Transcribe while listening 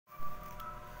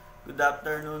Good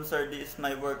afternoon, sir. This is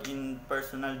my work in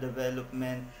personal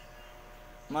development.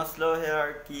 Moslow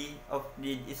hierarchy of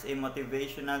need is a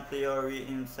motivational theory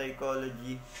in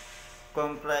psychology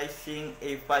comprising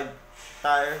a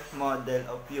five-tier model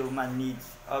of human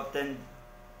needs, often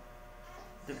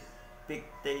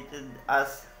depicted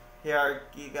as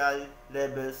hierarchical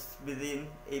levels within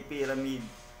a pyramid.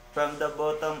 From the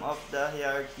bottom of the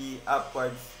hierarchy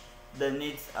upwards, the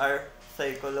needs are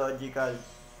psychological: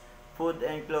 food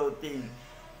and clothing,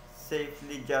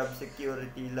 safely, job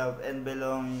security, love and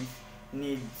belonging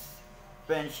needs,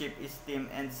 friendship, esteem,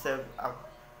 and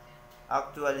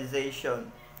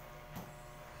self-actualization.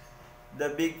 The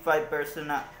Big Five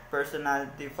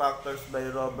Personality Factors by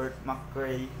Robert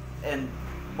McCrae and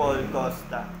Paul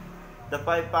Costa. The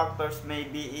five factors may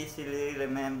be easily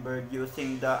remembered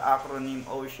using the acronym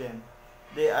OCEAN.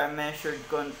 They are measured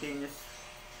continuous,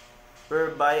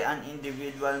 whereby an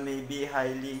individual may be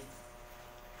highly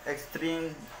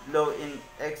extreme, low in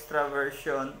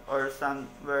extraversion, or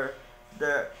somewhere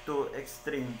the two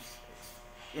extremes,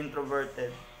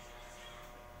 introverted.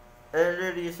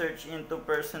 Early research into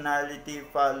personality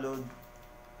followed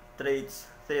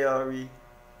traits theory,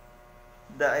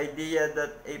 the idea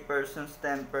that a person's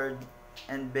temper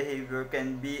and behavior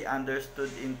can be understood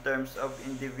in terms of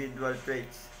individual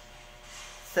traits: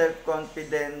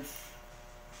 self-confidence,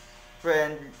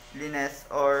 friendliness,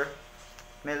 or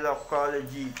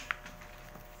melancholy.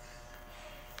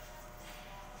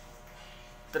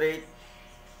 Trait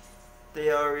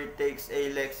theory takes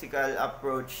a lexical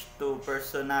approach to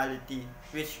personality,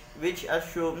 which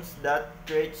assumes that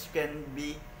traits can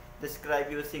be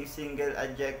described using single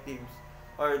adjectives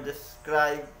or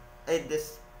describe a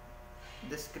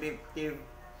descriptive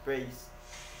phrase.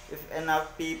 If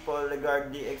enough people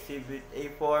regardly exhibit a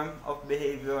form of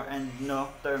behavior and no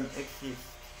term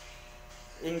exists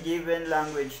in given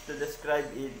language to describe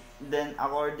it, then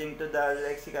according to the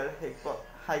lexical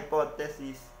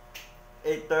hypothesis,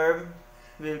 a term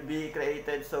will be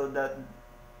created so that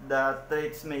the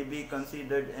traits may be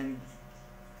considered and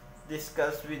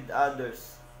discussed with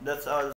others. That's all.